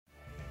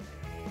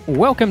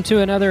Welcome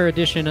to another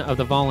edition of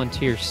the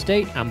Volunteer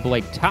State. I'm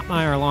Blake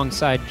Topmeyer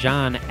alongside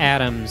John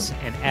Adams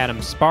and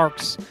Adam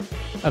Sparks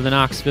of the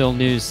Knoxville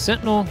News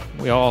Sentinel.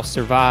 We all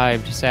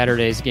survived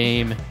Saturday's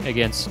game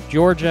against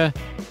Georgia.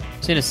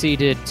 Tennessee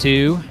did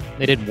too.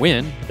 They didn't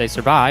win. They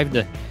survived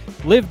to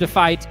live to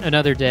fight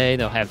another day.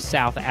 They'll have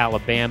South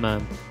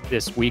Alabama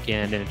this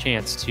weekend and a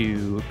chance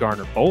to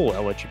garner bowl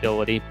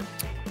eligibility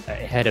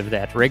ahead of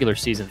that regular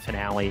season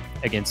finale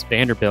against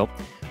Vanderbilt.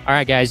 All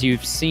right, guys,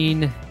 you've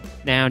seen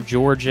now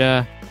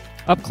Georgia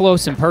up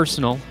close and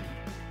personal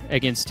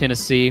against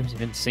Tennessee. We've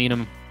been seeing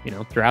them,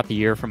 throughout the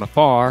year from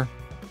afar.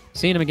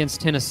 Seeing them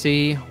against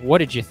Tennessee, what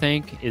did you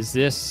think? Is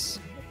this,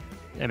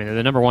 they're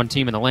the number one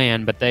team in the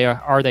land, but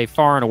are they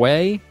far and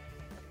away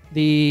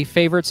the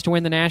favorites to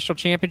win the national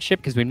championship?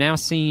 Because we've now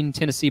seen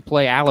Tennessee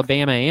play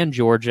Alabama and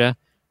Georgia.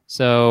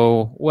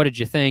 So what did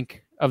you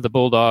think of the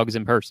Bulldogs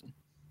in person?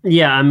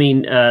 Yeah,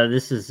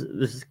 this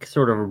is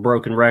sort of a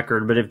broken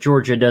record, but if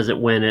Georgia doesn't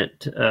win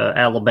it,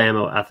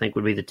 Alabama, I think,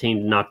 would be the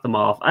team to knock them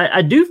off.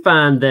 I do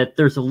find that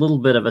there's a little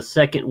bit of a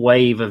second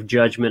wave of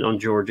judgment on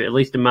Georgia, at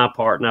least in my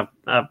part, and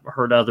I've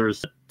heard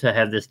others to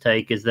have this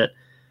take, is that,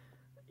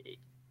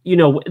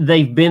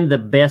 they've been the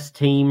best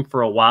team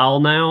for a while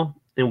now,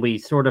 and we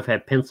sort of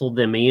have penciled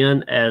them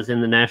in as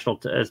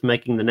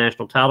making the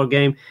national title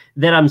game,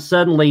 that I'm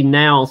suddenly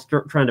now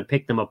trying to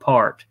pick them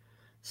apart.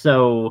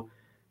 So,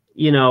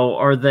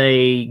 are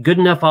they good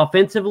enough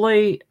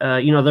offensively?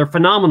 They're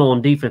phenomenal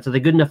on defense. Are they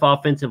good enough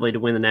offensively to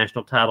win the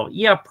national title?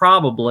 Yeah,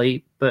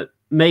 probably, but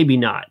maybe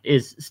not.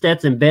 Is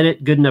Stetson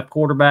Bennett good enough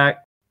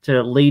quarterback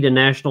to lead a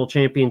national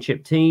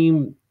championship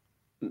team?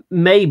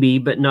 Maybe,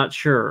 but not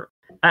sure.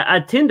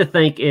 I tend to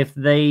think if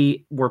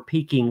they were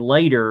peaking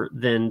later,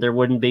 then there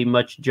wouldn't be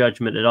much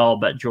judgment at all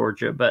about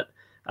Georgia. But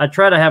I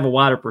try to have a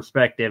wider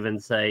perspective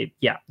and say,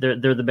 yeah, they're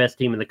the best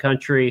team in the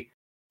country.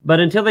 But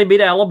until they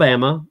beat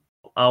Alabama,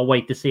 I'll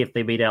wait to see if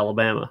they beat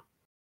Alabama.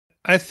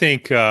 I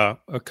think a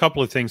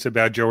couple of things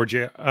about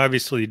Georgia.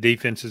 Obviously, the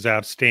defense is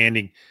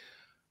outstanding.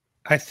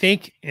 I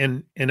think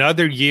in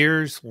other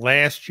years,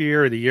 last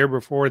year or the year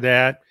before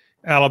that,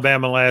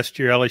 Alabama last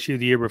year, LSU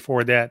the year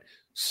before that,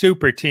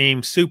 super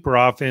teams, super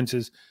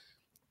offenses.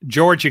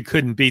 Georgia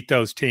couldn't beat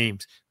those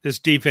teams. This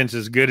defense,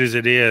 as good as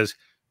it is,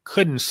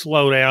 couldn't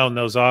slow down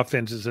those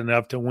offenses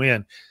enough to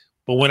win.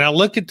 But when I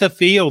look at the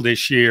field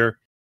this year,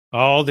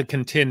 all the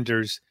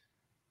contenders,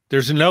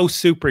 there's no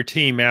super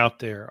team out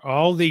there.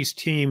 All these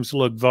teams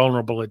look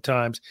vulnerable at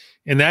times.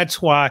 And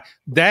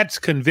that's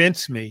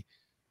convinced me.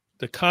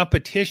 The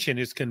competition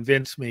has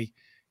convinced me,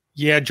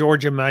 yeah,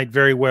 Georgia might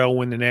very well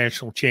win the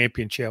national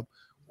championship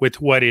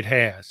with what it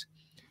has.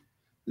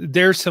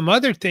 There's some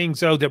other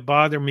things, though, that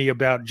bother me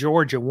about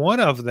Georgia. One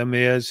of them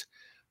is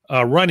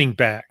running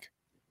back.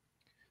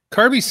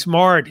 Kirby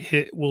Smart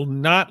will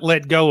not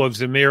let go of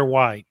Zamir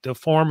White, the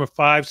former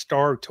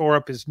five-star, tore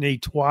up his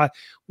knee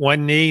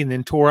one knee and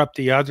then tore up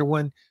the other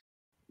one.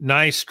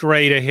 Nice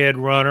straight-ahead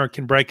runner,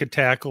 can break a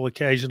tackle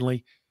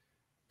occasionally.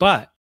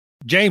 But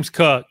James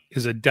Cook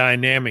is a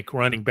dynamic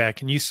running back,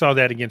 and you saw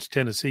that against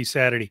Tennessee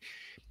Saturday.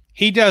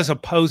 He does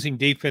opposing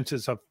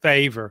defenses a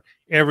favor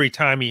every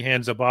time he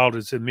hands the ball to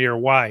Zamir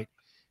White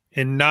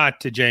and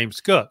not to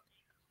James Cook.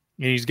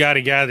 And he's got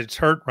a guy that's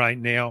hurt right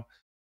now,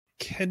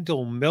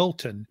 Kendall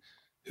Milton,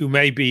 who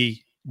may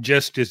be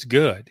just as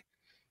good.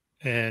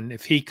 And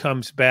if he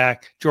comes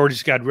back,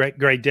 Georgia's got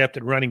great depth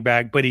at running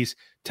back, but he's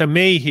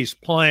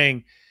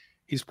playing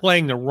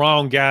the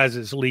wrong guys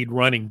as lead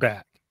running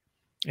back.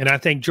 And I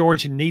think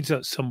Georgia needs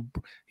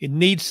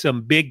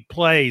some big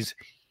plays.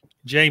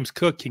 James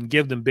Cook can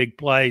give them big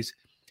plays.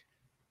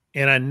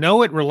 And I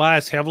know it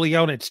relies heavily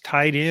on its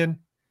tight end,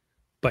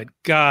 but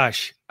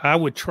gosh, I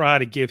would try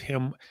to give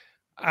him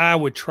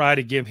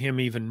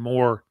even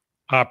more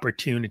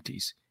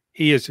opportunities.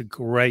 He is a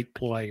great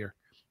player,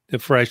 the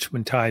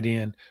freshman tight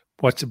end.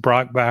 What's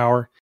Brock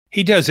Bauer?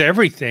 He does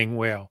everything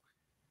well.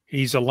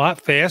 He's a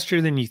lot faster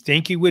than you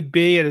think he would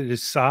be at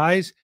his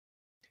size.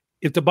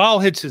 If the ball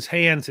hits his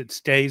hands, it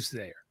stays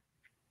there.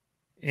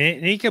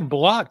 And he can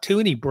block, too,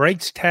 and he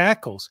breaks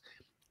tackles.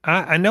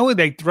 I know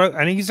they throw –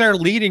 I mean, he's our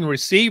leading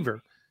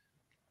receiver,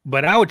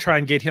 but I would try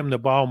and get him the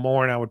ball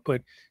more, and I would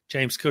put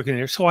James Cook in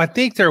there. So I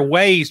think there are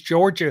ways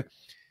Georgia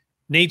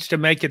needs to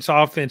make its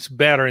offense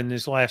better in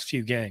these last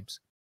few games.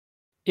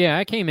 Yeah,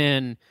 I came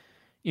in,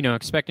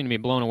 expecting to be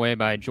blown away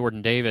by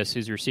Jordan Davis,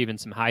 who's receiving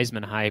some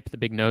Heisman hype, the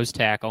big nose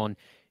tackle, and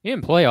he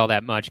didn't play all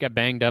that much. Got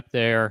banged up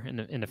there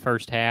in the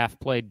first half,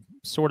 played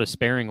sort of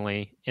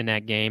sparingly in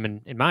that game,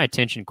 and my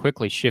attention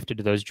quickly shifted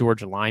to those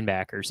Georgia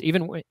linebackers.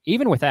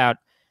 Even without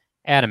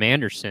Adam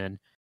Anderson,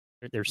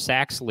 their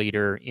sacks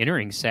leader,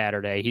 entering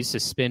Saturday, he's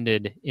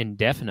suspended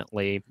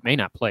indefinitely, may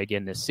not play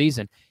again this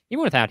season.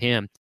 Even without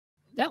him,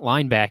 that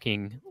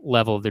linebacking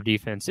level of their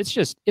defense,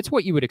 it's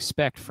what you would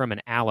expect from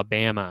an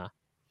Alabama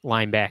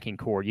linebacking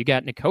core. You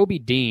got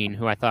Nakobe Dean,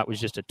 who I thought was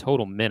just a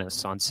total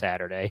menace on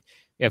Saturday.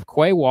 You have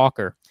Quay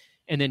Walker,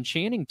 and then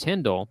Channing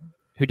Tindall,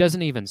 who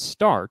doesn't even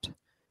start.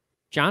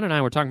 John and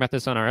I were talking about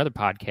this on our other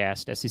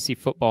podcast, SEC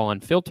Football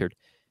Unfiltered.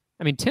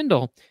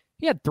 Tindall,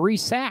 he had 3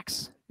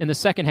 sacks in the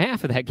second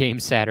half of that game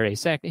Saturday.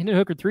 Sacked Hendon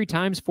Hooker 3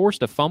 times,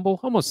 forced a fumble,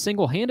 almost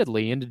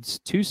single-handedly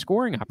into 2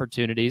 scoring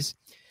opportunities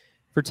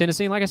for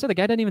Tennessee. And like I said, the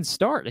guy didn't even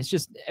start. It's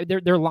just their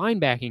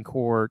linebacking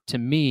core, to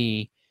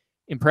me,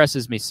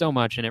 impresses me so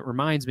much, and it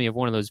reminds me of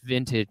one of those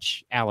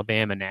vintage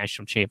Alabama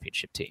national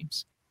championship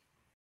teams.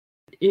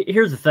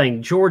 Here's the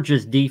thing.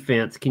 Georgia's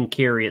defense can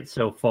carry it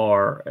so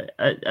far.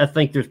 I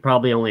think there's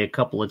probably only a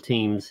couple of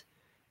teams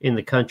in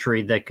the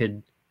country that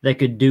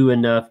could do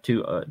enough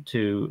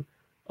to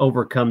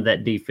overcome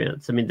that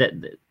defense. I mean, that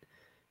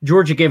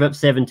Georgia gave up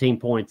 17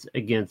 points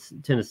against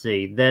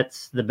Tennessee.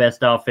 That's the best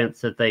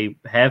offense that they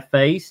have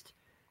faced.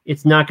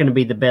 It's not going to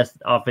be the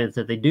best offense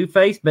that they do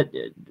face, but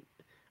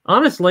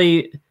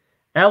honestly,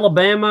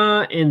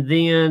 Alabama and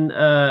then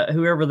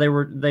whoever they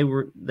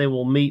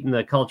will meet in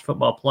the college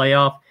football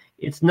playoff,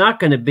 it's not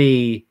going to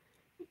be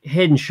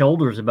head and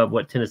shoulders above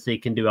what Tennessee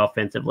can do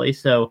offensively.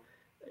 So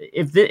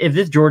if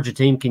this Georgia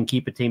team can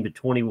keep a team to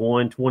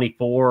 21,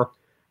 24,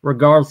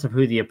 regardless of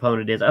who the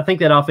opponent is, I think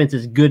that offense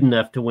is good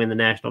enough to win the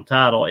national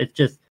title. It's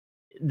just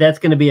that's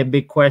going to be a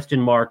big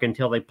question mark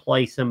until they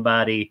play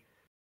somebody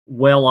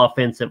well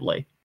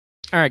offensively.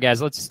 All right,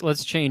 guys,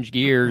 let's change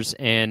gears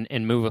and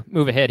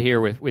move ahead here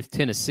with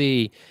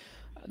Tennessee.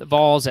 The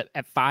Vols at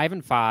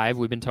 5-5.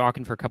 We've been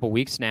talking for a couple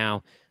weeks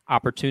now.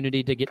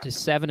 Opportunity to get to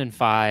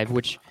 7-5,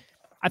 which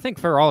I think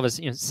for all of us,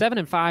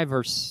 7-5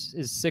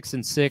 versus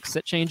 6-6,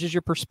 that changes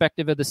your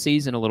perspective of the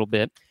season a little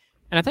bit,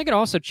 and I think it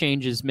also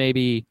changes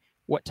maybe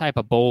what type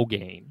of bowl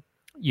game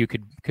you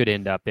could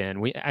end up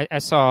in. I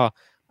saw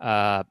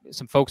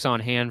some folks on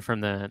hand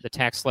from the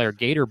Tax Slayer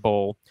Gator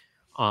Bowl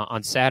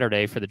on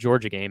Saturday for the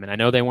Georgia game, and I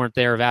know they weren't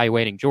there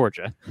evaluating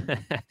Georgia.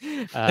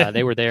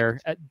 They were there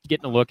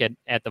getting a look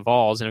at the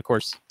Vols, and of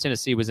course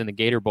Tennessee was in the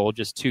Gator Bowl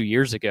just 2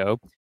 years ago.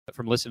 But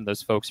from listening to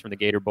those folks from the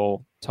Gator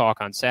Bowl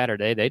talk on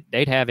Saturday,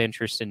 they'd have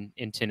interest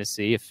in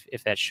Tennessee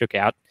if that shook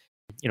out,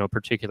 a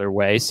particular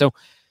way. So,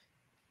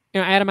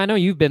 Adam, I know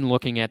you've been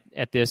looking at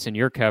this in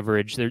your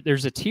coverage.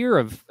 There's a tier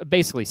of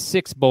basically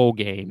 6 bowl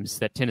games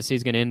that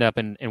Tennessee's going to end up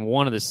in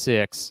one of the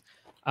 6.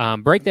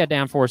 Break that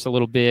down for us a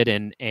little bit,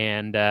 and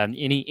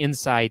any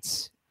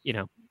insights,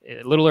 a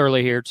little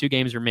early here, 2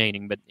 games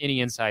remaining, but any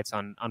insights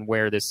on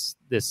where this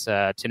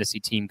Tennessee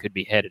team could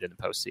be headed in the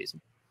postseason?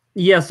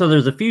 Yeah, so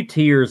there's a few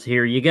tiers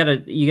here. You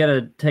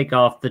gotta take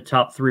off the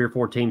top 3 or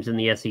 4 teams in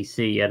the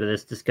SEC out of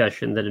this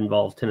discussion that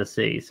involves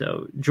Tennessee.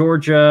 So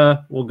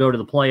Georgia will go to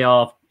the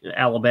playoff.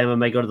 Alabama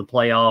may go to the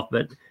playoff,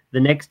 but the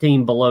next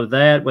team below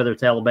that, whether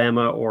it's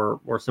Alabama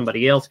or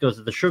somebody else, goes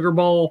to the Sugar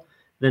Bowl.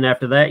 Then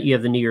after that, you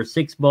have the New Year's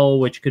Six Bowl,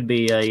 which could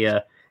be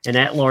an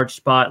at-large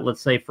spot,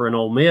 let's say, for an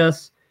Ole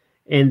Miss.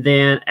 And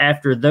then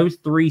after those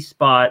 3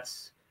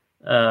 spots,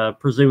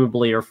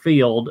 presumably are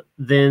filled,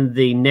 then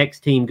the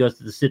next team goes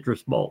to the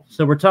Citrus Bowl.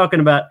 So we're talking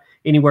about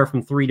anywhere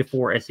from 3 to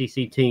 4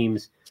 SEC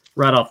teams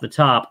right off the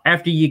top.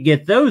 After you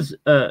get those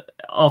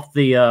off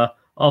the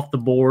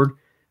board,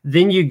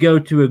 then you go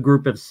to a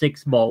group of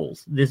 6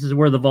 bowls. This is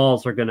where the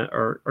Vols are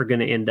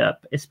gonna end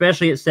up,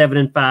 especially at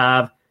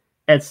 7-5.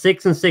 At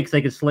 6-6,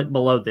 they could slip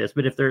below this,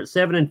 but if they're at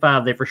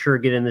 7-5, they for sure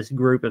get in this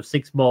group of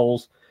 6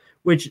 bowls,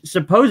 which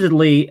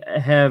supposedly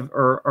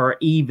are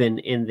even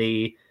in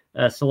the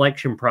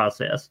selection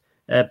process,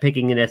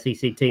 picking an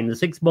SEC team. The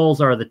 6 bowls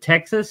are the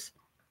Texas,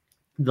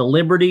 the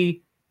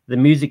Liberty, the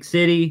Music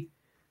City,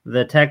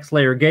 the Tax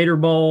Slayer Gator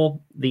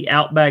Bowl, the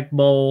Outback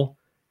Bowl,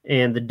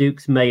 and the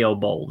Duke's Mayo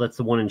Bowl. That's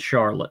the one in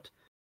Charlotte.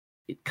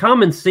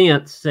 Common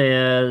sense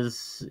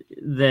says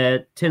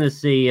that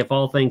Tennessee, if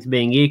all things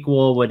being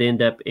equal, would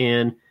end up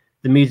in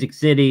the Music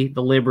City,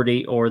 the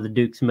Liberty, or the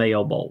Duke's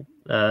Mayo Bowl.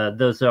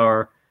 Those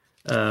are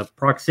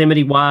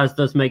proximity-wise,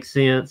 those make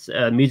sense.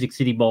 Music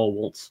City Bowl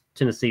wants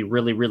Tennessee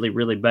really, really,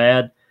 really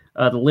bad.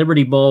 The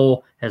Liberty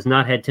Bowl has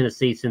not had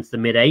Tennessee since the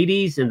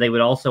mid-'80s, and they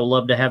would also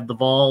love to have the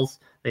Vols.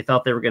 They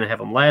thought they were going to have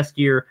them last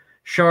year.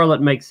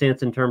 Charlotte makes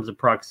sense in terms of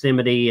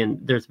proximity, and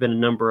there's been a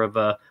number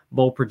of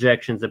bowl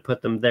projections that put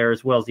them there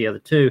as well as the other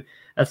 2.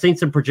 I've seen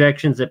some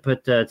projections that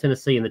put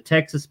Tennessee in the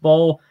Texas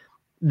Bowl.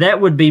 That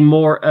would be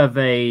more of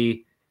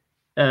a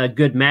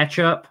good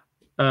matchup.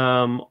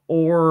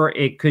 Or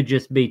it could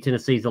just be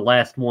Tennessee's the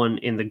last one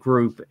in the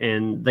group,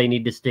 and they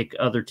need to stick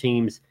other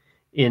teams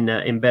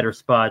in better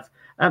spots.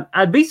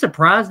 I'd be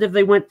surprised if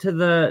they went to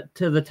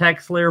the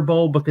Tax Slayer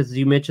Bowl, because as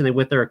you mentioned, they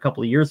went there a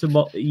couple of years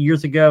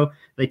ago.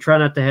 They try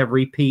not to have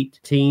repeat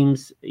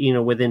teams,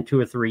 within 2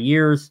 or 3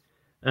 years.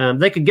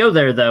 They could go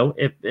there though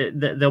if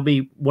they'll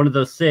be one of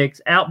those 6.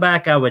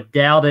 Outback, I would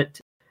doubt it.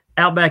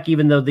 Outback,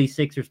 even though these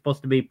 6 are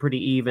supposed to be pretty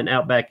even,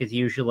 Outback is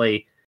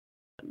usually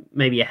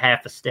maybe a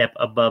half a step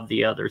above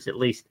the others, at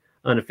least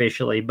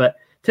unofficially. But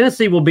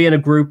Tennessee will be in a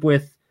group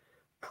with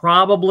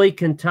probably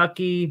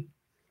Kentucky,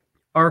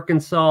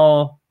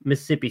 Arkansas,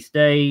 Mississippi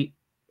State,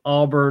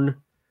 Auburn,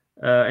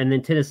 and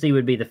then Tennessee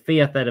would be the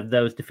 5th out of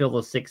those to fill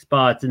those 6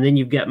 spots. And then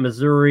you've got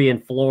Missouri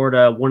and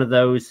Florida. One of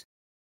those,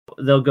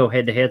 they'll go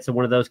head-to-head, so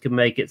one of those could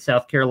make it.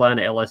 South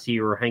Carolina, LSU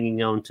are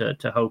hanging on to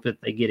hope that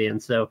they get in.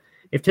 So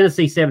if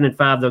Tennessee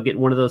 7-5, they'll get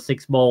one of those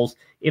 6 bowls.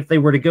 If they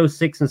were to go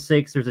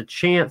 6-6, there's a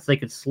chance they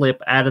could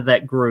slip out of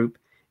that group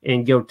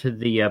and go to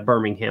the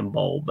Birmingham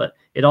Bowl. But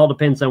it all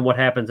depends on what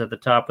happens at the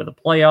top of the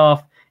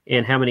playoff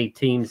and how many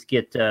teams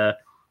get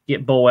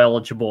bowl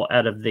eligible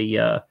out of the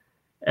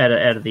out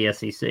of the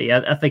SEC.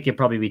 I think it'd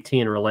probably be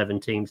 10 or 11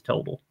 teams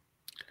total.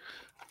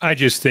 I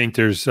just think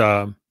there's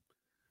the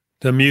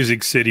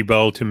Music City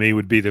Bowl to me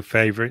would be the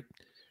favorite.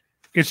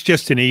 It's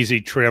just an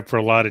easy trip for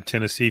a lot of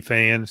Tennessee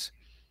fans.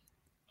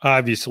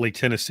 Obviously,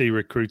 Tennessee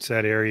recruits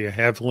that area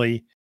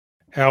heavily.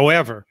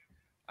 However,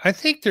 I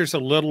think there's a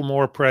little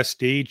more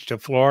prestige to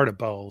Florida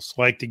bowls,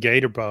 like the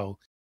Gator Bowl.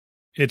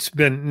 It's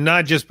been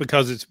not just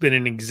because it's been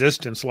in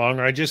existence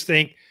longer. I just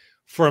think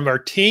from our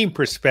team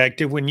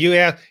perspective,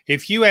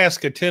 if you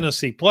ask a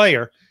Tennessee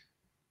player,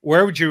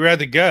 where would you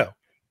rather go?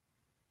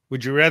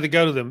 Would you rather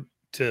go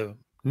to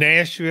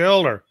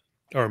Nashville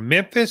or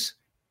Memphis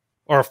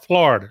or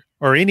Florida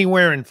or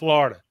anywhere in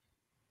Florida?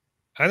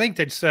 I think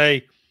they'd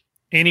say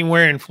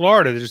anywhere in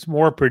Florida. There's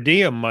more per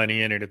diem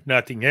money in it, if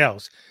nothing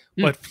else.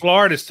 But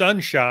Florida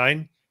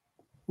sunshine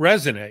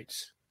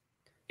resonates.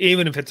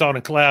 Even if it's on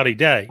a cloudy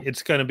day,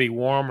 it's going to be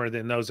warmer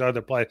than those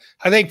other places.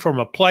 I think from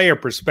a player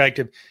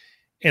perspective,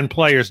 and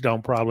players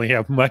don't probably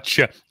have much.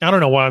 I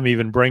don't know why I'm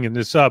even bringing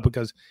this up,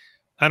 because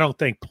I don't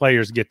think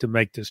players get to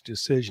make this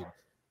decision.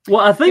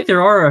 Well, I think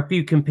there are a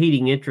few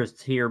competing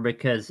interests here,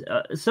 because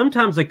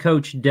sometimes a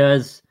coach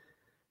does,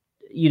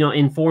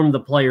 inform the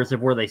players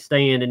of where they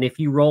stand. And if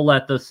you roll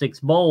out those 6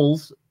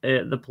 bowls,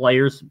 the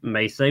players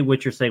may say,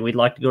 what you're saying, we'd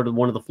like to go to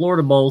one of the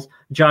Florida bowls.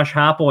 Josh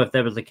Heupel, if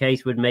that was the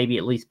case, would maybe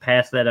at least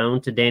pass that on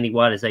to Danny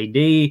White as AD.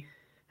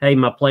 Hey,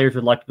 my players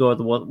would like to go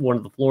to one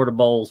of the Florida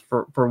bowls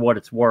for what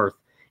it's worth.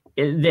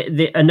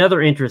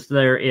 Another interest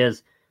there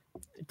is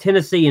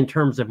Tennessee in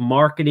terms of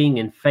marketing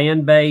and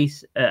fan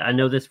base. I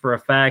know this for a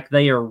fact.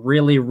 They are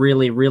really,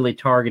 really, really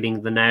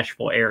targeting the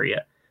Nashville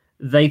area.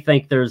 They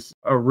think there's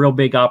a real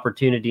big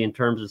opportunity in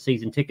terms of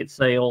season ticket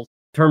sales,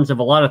 in terms of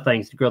a lot of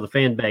things to grow the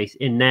fan base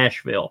in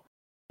Nashville.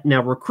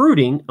 Now,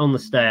 recruiting on the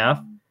staff,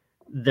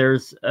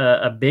 there's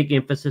a big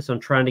emphasis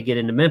on trying to get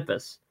into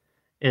Memphis.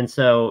 And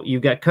so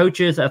you've got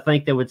coaches, I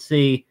think, that would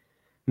see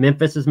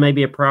Memphis as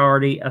maybe a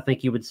priority. I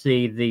think you would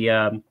see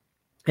the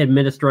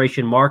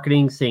administration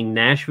marketing, seeing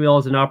Nashville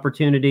as an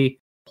opportunity.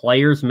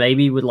 Players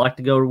maybe would like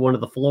to go to one of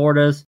the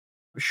Floridas.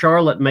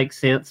 Charlotte makes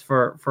sense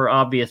for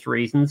obvious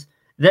reasons.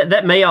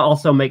 That may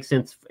also make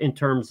sense in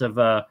terms of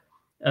a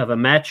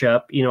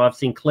matchup. I've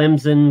seen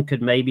Clemson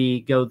could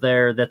maybe go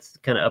there. That's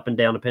kind of up and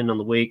down depending on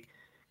the week.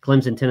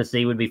 Clemson,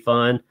 Tennessee would be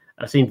fun.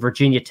 I've seen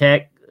Virginia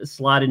Tech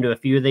slide into a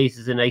few of these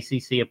as an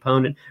ACC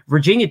opponent.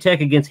 Virginia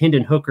Tech against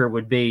Hendon Hooker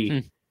would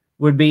be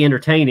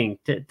entertaining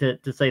to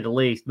say the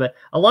least. But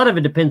a lot of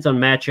it depends on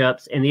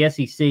matchups, and the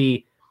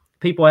SEC.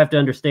 People have to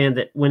understand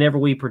that whenever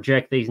we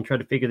project these and try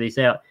to figure these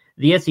out,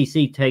 the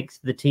SEC takes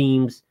the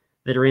teams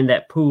that are in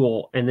that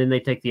pool, and then they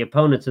take the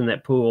opponents in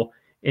that pool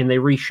and they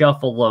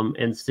reshuffle them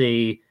and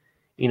see,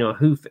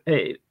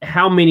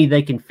 how many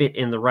they can fit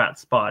in the right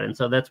spot. And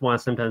so that's why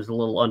sometimes it's a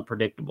little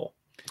unpredictable.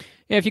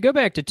 Yeah, if you go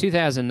back to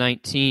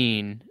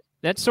 2019,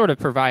 that sort of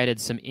provided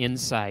some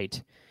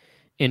insight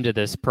into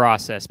this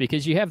process,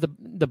 because you have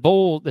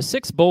the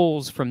 6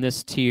 bowls from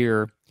this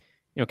tier,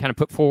 kind of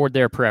put forward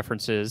their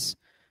preferences.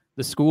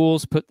 The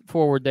schools put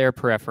forward their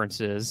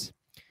preferences.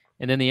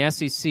 And then the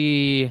SEC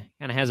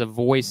kind of has a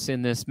voice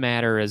in this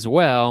matter as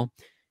well,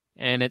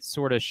 and it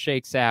sort of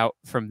shakes out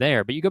from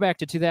there. But you go back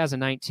to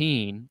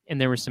 2019, and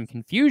there was some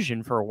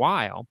confusion for a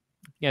while.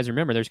 You guys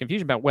remember there's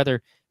confusion about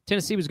whether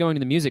Tennessee was going to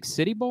the Music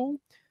City Bowl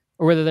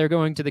or whether they're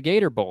going to the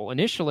Gator Bowl.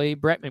 Initially,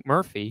 Brett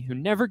McMurphy, who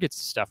never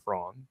gets stuff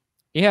wrong,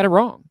 he had it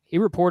wrong. He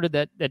reported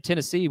that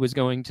Tennessee was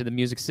going to the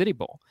Music City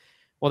Bowl.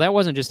 Well, that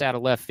wasn't just out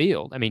of left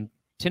field. I mean,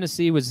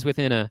 Tennessee was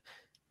within a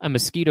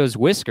mosquito's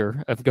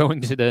whisker of going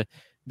to the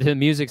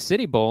Music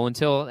City Bowl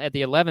until at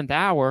the 11th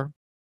hour,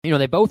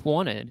 they both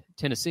wanted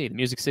Tennessee, the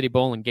Music City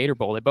Bowl and Gator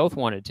Bowl. They both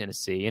wanted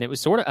Tennessee, and it was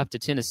sort of up to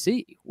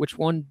Tennessee which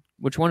one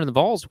of the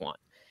Vols want.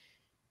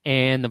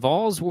 And the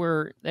Vols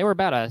were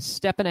about a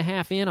step and a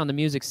half in on the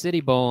Music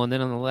City Bowl, and then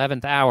on the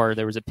 11th hour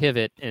there was a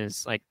pivot, and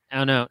it's like,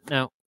 oh no,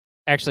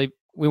 actually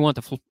we want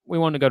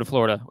to go to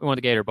Florida. We want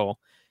the Gator Bowl.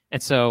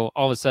 And so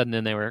all of a sudden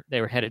then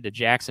they were headed to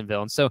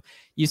Jacksonville. And so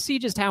you see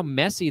just how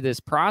messy this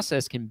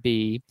process can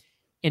be.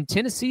 And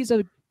Tennessee's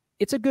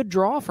it's a good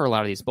draw for a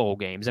lot of these bowl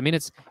games. I mean,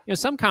 it's,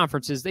 some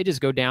conferences, they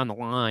just go down the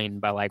line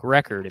by like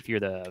record. If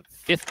you're the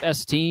 5th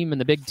best team in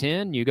the Big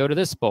Ten, you go to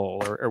this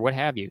bowl or what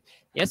have you.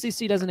 The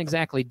SEC doesn't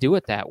exactly do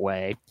it that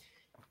way.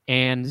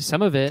 And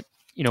some of it,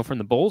 from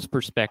the Bowls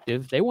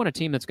perspective, they want a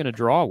team that's going to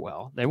draw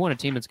well. They want a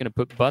team that's going to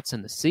put butts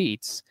in the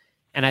seats.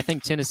 And I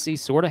think Tennessee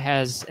sort of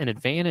has an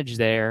advantage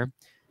there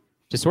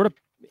to sort of,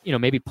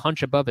 maybe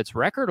punch above its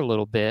record a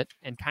little bit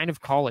and kind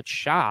of call it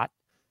shot.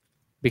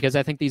 Because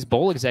I think these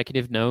bowl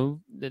executives know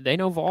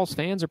Vols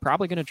fans are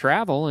probably going to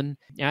travel, and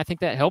I think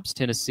that helps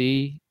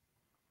Tennessee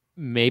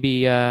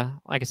maybe,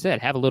 like I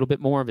said, have a little bit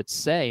more of its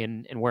say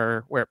in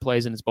where it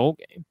plays in its bowl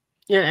game.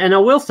 Yeah, and I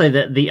will say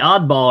that the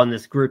oddball in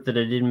this group that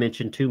I didn't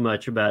mention too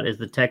much about is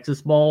the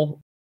Texas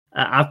Bowl.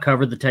 I've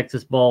covered the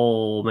Texas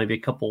Bowl maybe a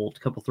couple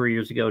 3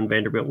 years ago, and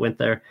Vanderbilt went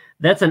there.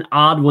 That's an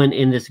odd one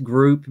in this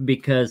group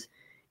because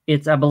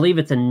I believe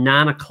it's a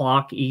 9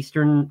 o'clock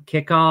Eastern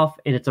kickoff,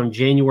 and it's on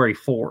January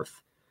 4th.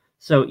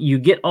 So you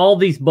get all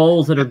these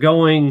bowls that are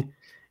going,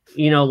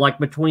 like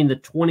between the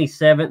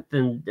 27th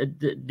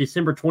and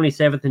December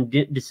 27th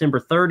and December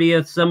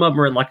 30th. Some of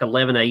them are at like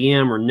 11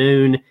 a.m. or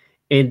noon.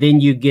 And then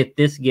you get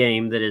this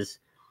game that is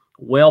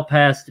well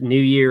past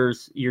New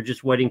Year's. You're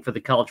just waiting for the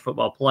college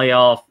football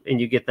playoff, and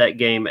you get that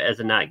game as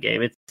a night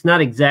game. It's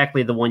not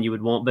exactly the one you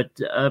would want, but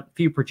a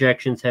few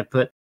projections have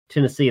put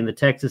Tennessee in the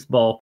Texas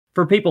Bowl.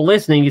 For people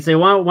listening, you say,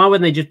 why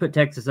wouldn't they just put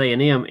Texas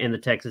A&M in the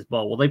Texas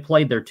Bowl? Well, they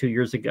played there 2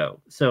 years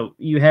ago. So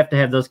you have to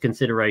have those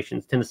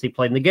considerations. Tennessee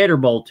played in the Gator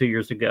Bowl 2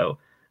 years ago.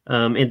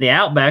 And the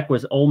Outback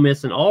was Ole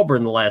Miss and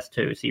Auburn the last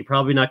two. So you're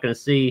probably not going to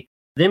see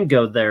them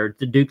go there.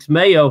 The Duke's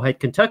Mayo had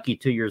Kentucky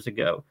 2 years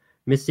ago.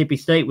 Mississippi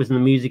State was in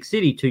the Music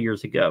City 2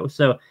 years ago.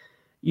 So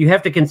you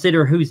have to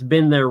consider who's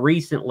been there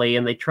recently,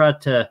 and they try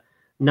to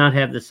not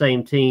have the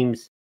same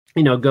teams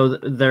go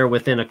there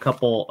within a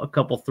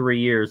couple 3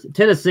 years.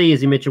 Tennessee,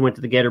 as you mentioned, went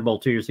to the Gator Bowl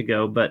 2 years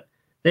ago, but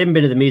they haven't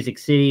been to the Music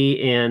City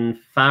in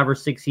 5 or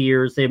 6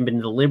 years. They haven't been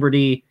to the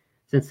Liberty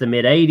since the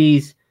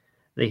mid-'80s.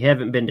 They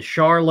haven't been to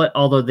Charlotte,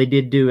 although they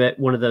did do it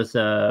one of those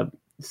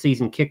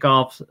season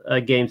kickoffs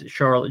games at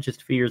Charlotte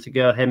just a few years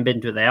ago. Haven't been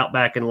to the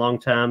Outback in a long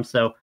time.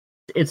 So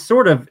it's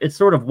sort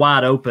of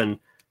wide open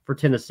for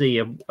Tennessee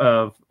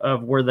of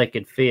where they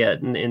could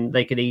fit, and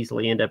they could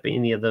easily end up in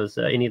any of those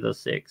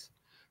 6.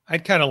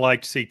 I'd kind of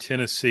like to see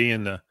Tennessee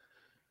in the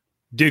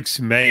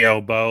Duke's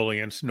Mayo Bowl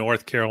against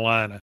North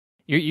Carolina.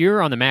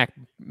 You're on the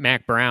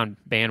Mac Brown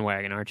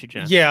bandwagon, aren't you,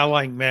 John? Yeah, I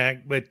like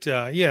Mac, but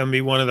it'll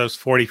be one of those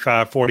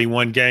 45,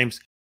 41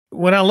 games.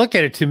 When I look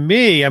at it, to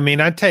me,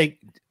 I take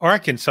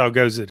Arkansas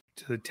goes to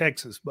the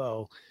Texas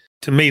Bowl.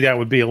 To me, that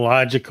would be a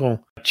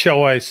logical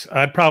choice.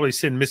 I'd probably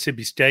send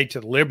Mississippi State to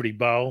the Liberty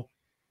Bowl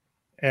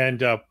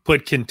and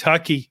put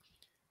Kentucky.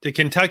 Did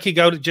Kentucky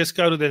go to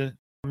the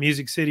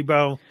Music City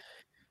Bowl?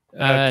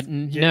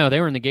 No,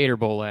 they were in the Gator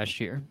Bowl last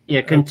year.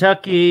 Yeah,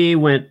 Kentucky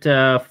went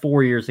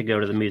 4 years ago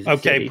to the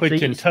Music City. Okay, put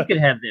Kentucky. You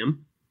could have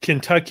them.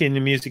 Kentucky in the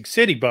Music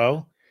City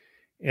Bowl,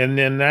 and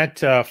then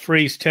that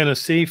frees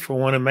Tennessee for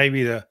one of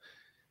maybe the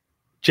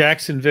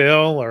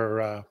Jacksonville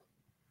or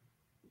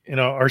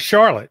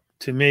Charlotte.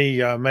 To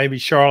me, maybe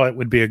Charlotte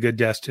would be a good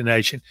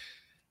destination.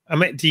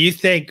 Do you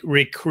think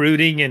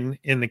recruiting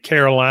in the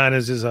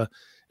Carolinas is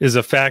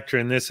a factor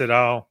in this at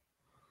all?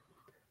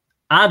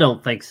 I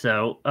don't think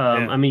so.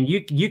 Yeah.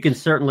 You can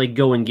certainly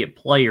go and get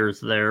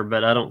players there,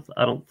 but I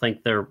don't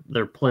think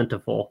they're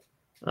plentiful.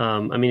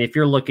 If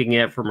you're looking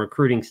at from a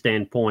recruiting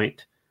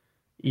standpoint,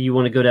 you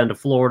want to go down to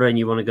Florida and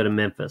you want to go to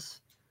Memphis.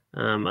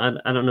 I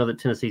don't know that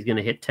Tennessee's going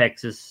to hit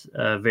Texas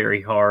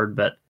very hard,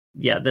 but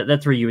yeah,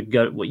 that's where you would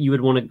go. You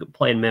would want to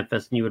play in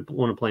Memphis, and you would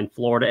want to play in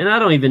Florida. And I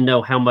don't even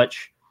know how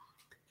much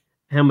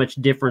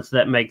difference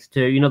that makes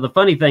too. The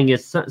funny thing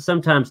is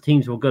sometimes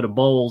teams will go to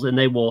bowls and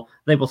they will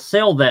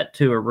sell that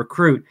to a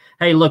recruit.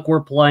 Hey, look,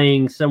 we're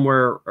playing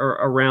somewhere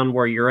around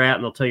where you're at,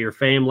 and they'll tell your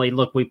family,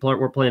 look,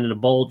 we're playing in a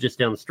bowl just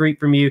down the street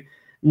from you.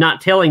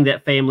 Not telling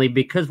that family,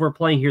 because we're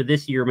playing here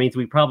this year means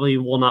we probably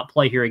will not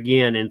play here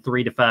again in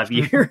 3 to 5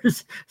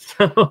 years.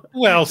 Some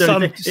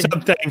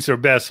things are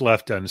best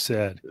left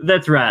unsaid.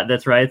 That's right.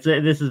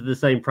 This is the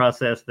same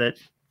process that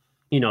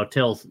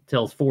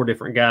tells 4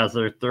 different guys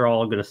that they're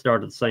all going to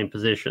start at the same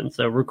position.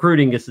 So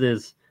recruiting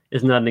is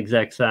not an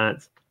exact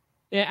science.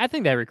 Yeah, I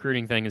think that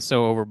recruiting thing is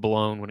so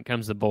overblown when it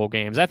comes to bowl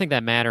games. I think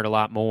that mattered a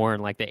lot more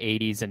in like the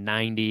 80s and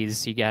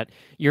 90s.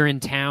 You're in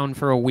town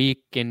for a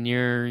week, and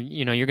you're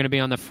going to be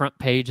on the front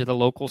page of the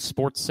local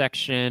sports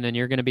section, and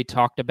you're going to be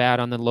talked about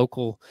on the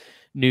local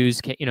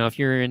news. If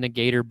you're in the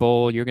Gator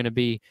Bowl, you're going to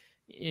be,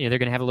 they're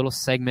going to have a little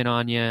segment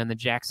on you in the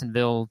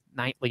Jacksonville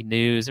Nightly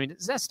News.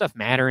 Does that stuff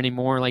matter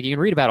anymore? Like, you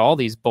can read about all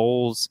these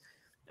bowls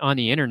on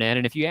the internet,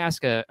 and if you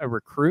ask a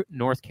recruit in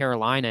North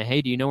Carolina,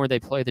 hey, do you know where they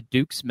play the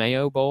Duke's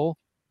Mayo Bowl?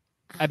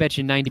 I bet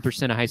you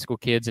 90% of high school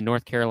kids in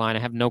North Carolina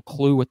have no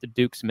clue what the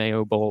Duke's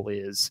Mayo Bowl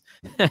is.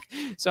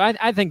 So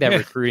I think that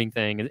recruiting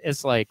thing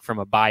is like from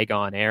a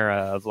bygone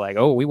era of like,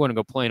 oh, we want to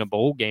go play in a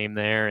bowl game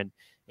there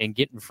and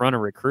get in front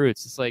of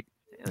recruits. It's like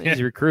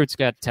these recruits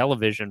got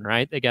television,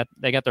 right? They got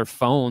their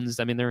phones.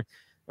 They're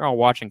all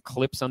watching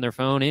clips on their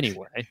phone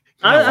anyway.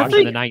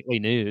 Watching the nightly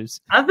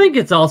news. I think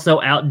it's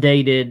also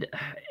outdated.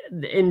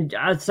 And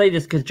I'd say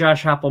this because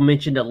Josh Heupel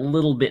mentioned a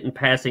little bit in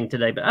passing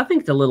today, but I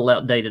think it's a little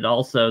outdated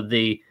also,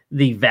 the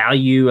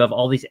value of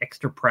all these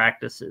extra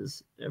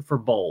practices for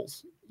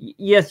bowls.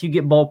 Yes, you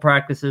get bowl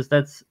practices.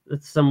 That's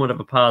somewhat of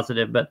a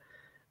positive, but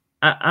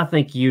I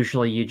think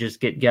usually you just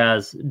get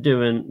guys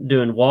doing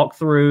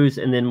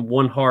walkthroughs and then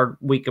one hard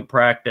week of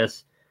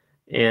practice,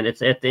 and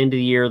it's at the end of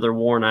the year, they're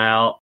worn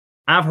out.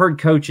 I've heard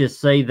coaches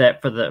say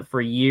that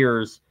for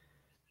years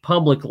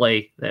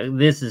publicly,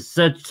 this is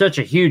such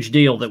a huge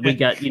deal that we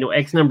got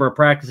X number of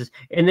practices,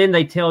 and then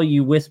they tell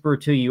you, whisper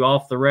to you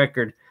off the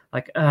record,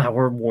 like,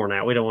 we're worn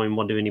out. We don't even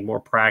want to do any more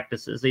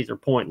practices. These are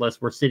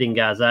pointless. We're sitting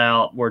guys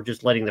out. We're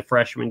just letting the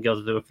freshmen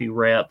go through a few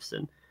reps.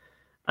 And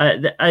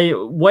I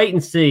wait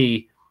and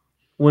see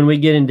when we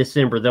get in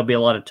December. There'll be a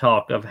lot of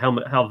talk of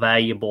how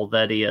valuable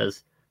that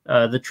is.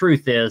 The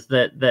truth is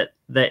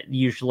that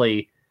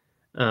usually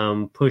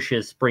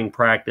pushes spring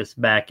practice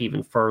back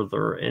even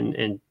further,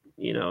 and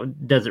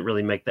doesn't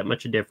really make that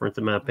much a difference,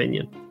 in my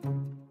opinion.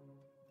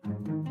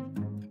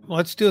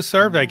 Let's do a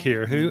survey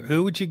here.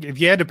 Who would you, if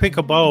you had to pick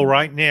a bowl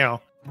right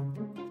now,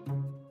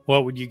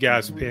 what would you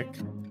guys pick?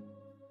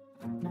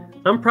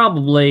 I'm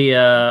probably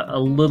a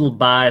little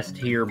biased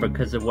here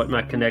because of what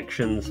my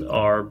connections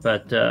are,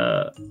 but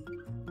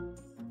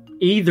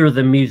either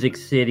the Music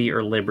City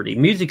or Liberty.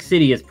 Music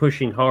City is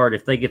pushing hard.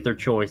 If they get their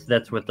choice,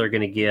 that's what they're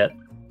going to get.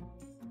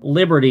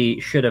 Liberty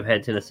should have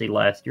had Tennessee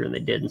last year, and they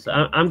didn't. So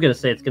I'm going to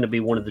say it's going to be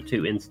one of the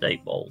two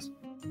in-state bowls.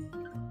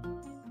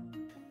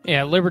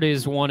 Yeah,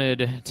 Liberty's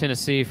wanted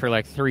Tennessee for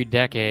like 3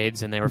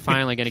 decades, and they were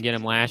finally going to get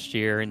him last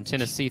year. And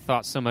Tennessee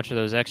thought so much of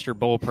those extra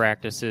bowl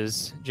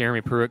practices.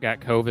 Jeremy Pruitt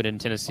got COVID,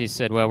 and Tennessee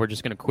said, well, we're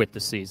just going to quit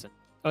the season.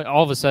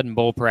 All of a sudden,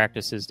 bowl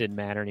practices didn't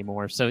matter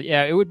anymore. So,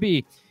 yeah, it'd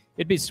be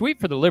sweet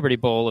for the Liberty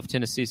Bowl if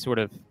Tennessee sort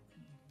of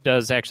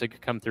does actually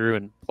come through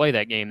and play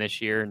that game this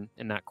year and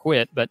not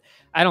quit. But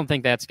I don't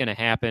think that's going to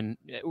happen.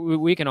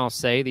 We can all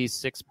say these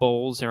 6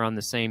 bowls are on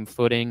the same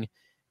footing.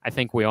 I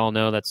think we all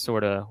know that's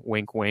sort of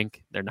wink,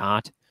 wink. They're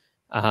not.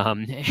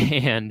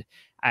 And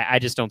I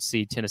just don't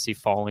see Tennessee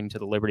falling to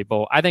the Liberty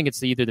Bowl. I think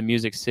it's either the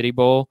Music City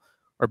Bowl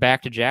or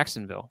back to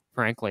Jacksonville,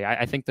 frankly.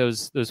 I think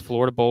those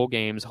Florida Bowl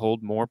games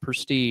hold more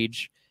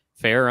prestige,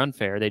 fair or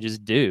unfair. They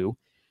just do.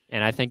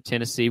 And I think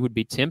Tennessee would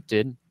be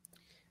tempted,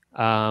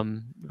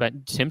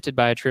 but tempted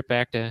by a trip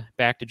back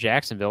to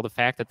Jacksonville. The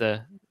fact that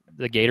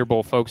the Gator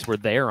Bowl folks were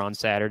there on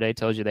Saturday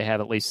tells you they have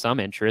at least some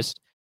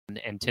interest.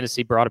 And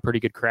Tennessee brought a pretty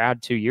good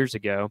crowd 2 years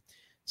ago.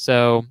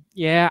 So,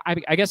 yeah,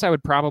 I guess I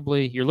would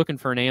probably – you're looking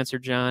for an answer,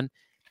 John.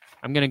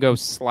 I'm going to go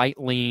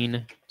slight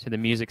lean to the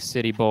Music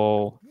City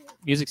Bowl.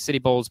 Music City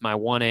Bowl is my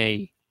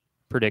 1A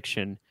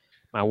prediction.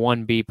 My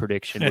 1B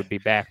prediction would be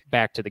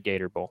back to the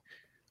Gator Bowl.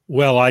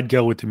 Well, I'd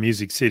go with the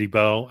Music City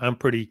Bowl.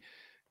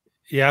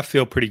 I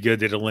feel pretty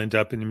good that it'll end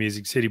up in the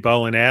Music City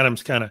Bowl. And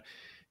Adam's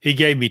he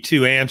gave me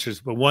 2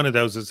 answers, but one of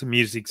those is the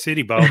Music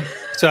City Bowl.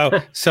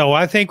 So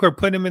I think we're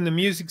putting him in the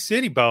Music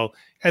City Bowl.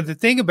 And the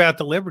thing about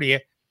the Liberty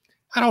 –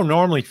 I don't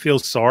normally feel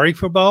sorry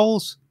for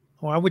bowls.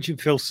 Why would you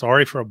feel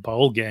sorry for a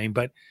bowl game?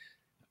 But,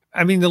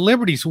 I mean, the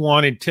Liberties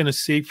wanted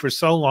Tennessee for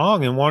so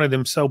long and wanted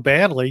them so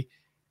badly.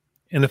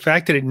 And the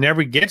fact that it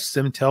never gets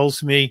them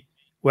tells me,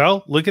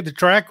 well, look at the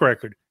track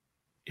record.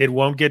 It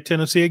won't get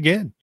Tennessee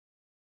again.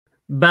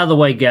 By the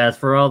way, guys,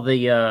 for all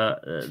the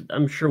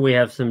I'm sure we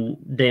have some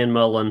Dan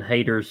Mullen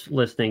haters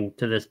listening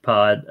to this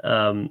pod.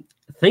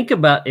 Think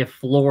about if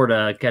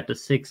Florida got to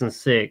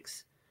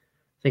 6-6.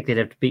 I think they'd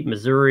have to beat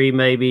Missouri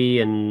maybe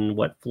and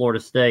Florida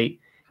State.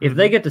 If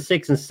they get to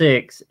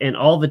 6-6 and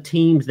all the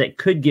teams that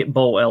could get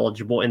bowl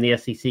eligible in the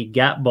SEC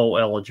got bowl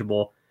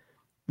eligible,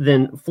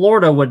 then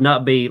Florida would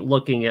not be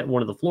looking at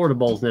one of the Florida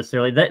Bowls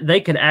necessarily. They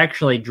could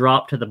actually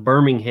drop to the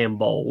Birmingham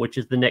Bowl, which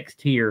is the next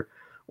tier.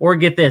 Or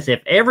get this,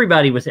 if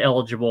everybody was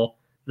eligible,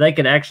 they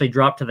could actually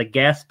drop to the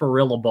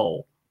Gasparilla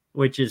Bowl,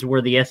 which is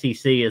where the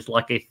SEC is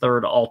like a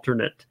third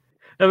alternate.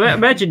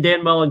 Imagine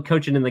Dan Mullen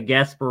coaching in the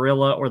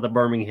Gasparilla or the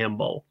Birmingham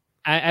Bowl.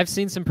 I've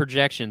seen some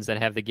projections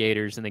that have the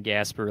Gators in the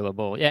Gasparilla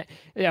Bowl.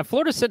 Yeah.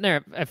 Florida's sitting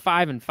there at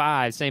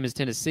 5-5, same as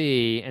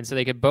Tennessee, and so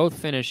they could both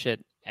finish at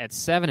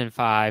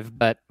 7-5.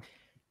 But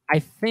I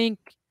think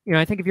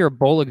if you're a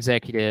bowl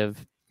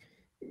executive,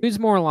 who's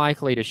more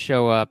likely to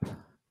show up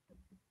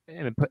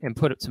and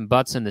put some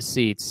butts in the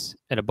seats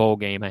at a bowl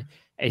game?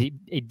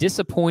 A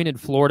disappointed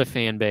Florida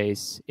fan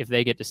base, if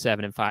they get to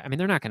 7-5, I mean,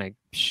 they're not going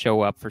to show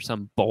up for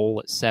some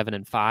bowl at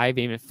 7-5,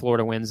 even if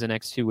Florida wins the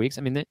next 2 weeks.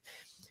 I mean,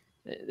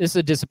 this is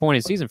a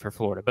disappointing season for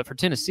Florida. But for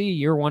Tennessee,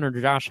 year one under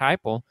Josh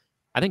Heupel,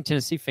 I think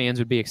Tennessee fans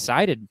would be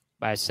excited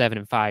by a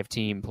 7-5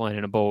 team playing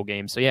in a bowl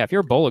game. So, yeah, if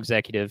you're a bowl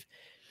executive,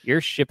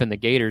 you're shipping the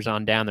Gators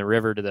on down the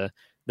river to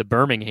the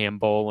Birmingham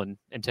Bowl and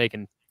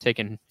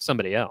taking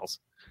somebody else.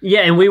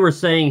 Yeah, and we were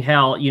saying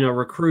how,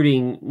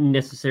 recruiting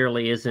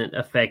necessarily isn't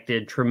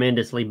affected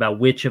tremendously by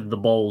which of the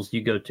bowls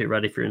you go to,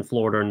 right? If you're in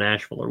Florida or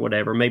Nashville or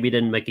whatever, maybe it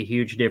didn't make a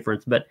huge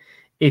difference. But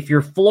if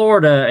you're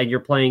Florida and you're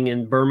playing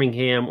in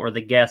Birmingham or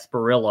the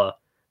Gasparilla,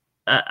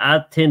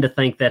 I tend to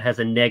think that has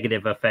a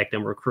negative effect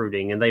on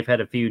recruiting, and they've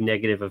had a few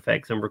negative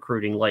effects on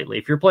recruiting lately.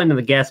 If you're playing in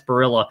the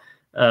Gasparilla,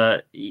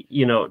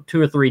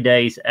 2 or 3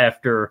 days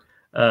after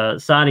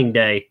signing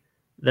day,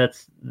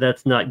 that's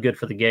not good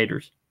for the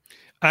Gators.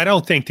 I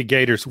don't think the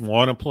Gators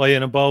want to play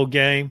in a bowl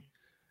game.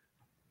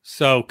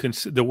 So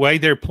the way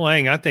they're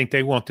playing, I think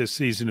they want this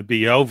season to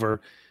be over.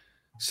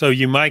 So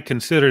you might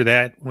consider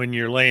that when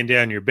you're laying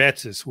down your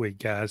bets this week,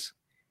 guys.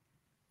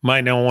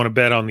 Might not want to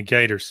bet on the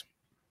Gators.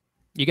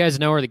 You guys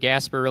know where the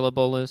Gasparilla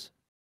Bowl is?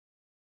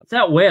 It's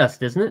out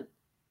west, isn't it?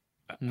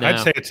 No.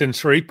 I'd say it's in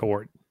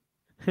Shreveport.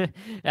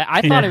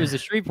 I thought it was the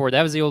Shreveport.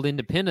 That was the old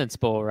Independence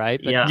Bowl,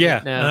 right? But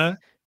yeah. No.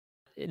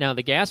 Now,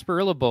 the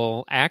Gasparilla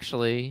Bowl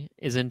actually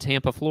is in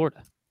Tampa,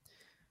 Florida.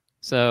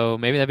 So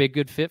maybe that'd be a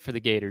good fit for the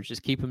Gators.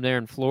 Just keep them there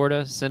in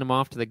Florida, send them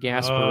off to the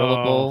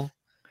Gasparilla Bowl.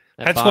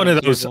 That's one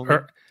of those.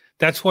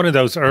 That's one of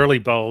those early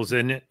bowls,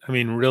 isn't it? I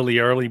mean, really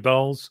early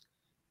bowls.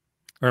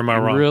 Or am I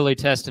wrong? Really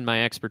testing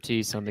my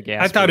expertise on the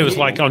Gasparilla. I thought it was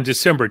like on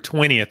December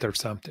 20th or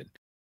something.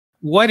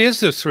 What is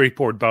the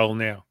Shreveport Bowl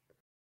now?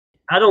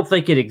 I don't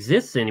think it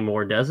exists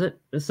anymore, does it?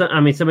 I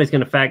mean, somebody's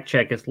going to fact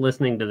check us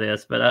listening to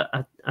this, but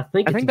I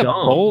think it's the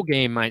gone. bowl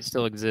game might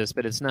still exist,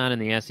 but it's not in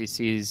the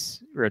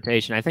SEC's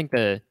rotation. I think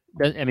the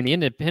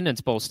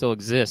Independence Bowl still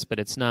exists, but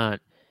it's not.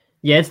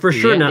 Yeah, it's for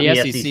sure not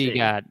the the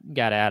SEC.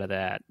 Got out of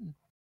that.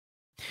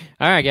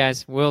 All right,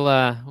 guys, we'll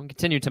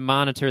continue to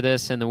monitor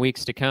this in the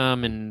weeks to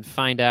come and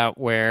find out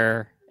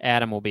where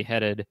Adam will be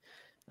headed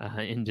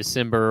in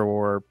December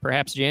or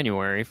perhaps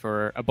January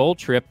for a bowl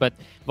trip. But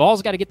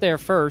Vols got to get there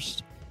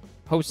first.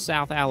 Host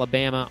South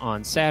Alabama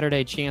on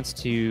Saturday, chance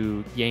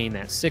to gain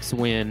that 6th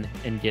win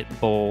and get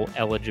bowl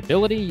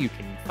eligibility. You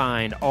can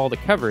find all the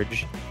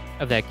coverage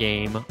of that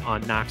game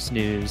on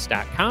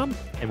knoxnews.com,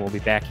 and we'll be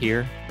back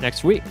here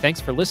next week. Thanks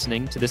for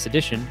listening to this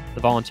edition of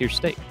the Volunteer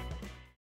State.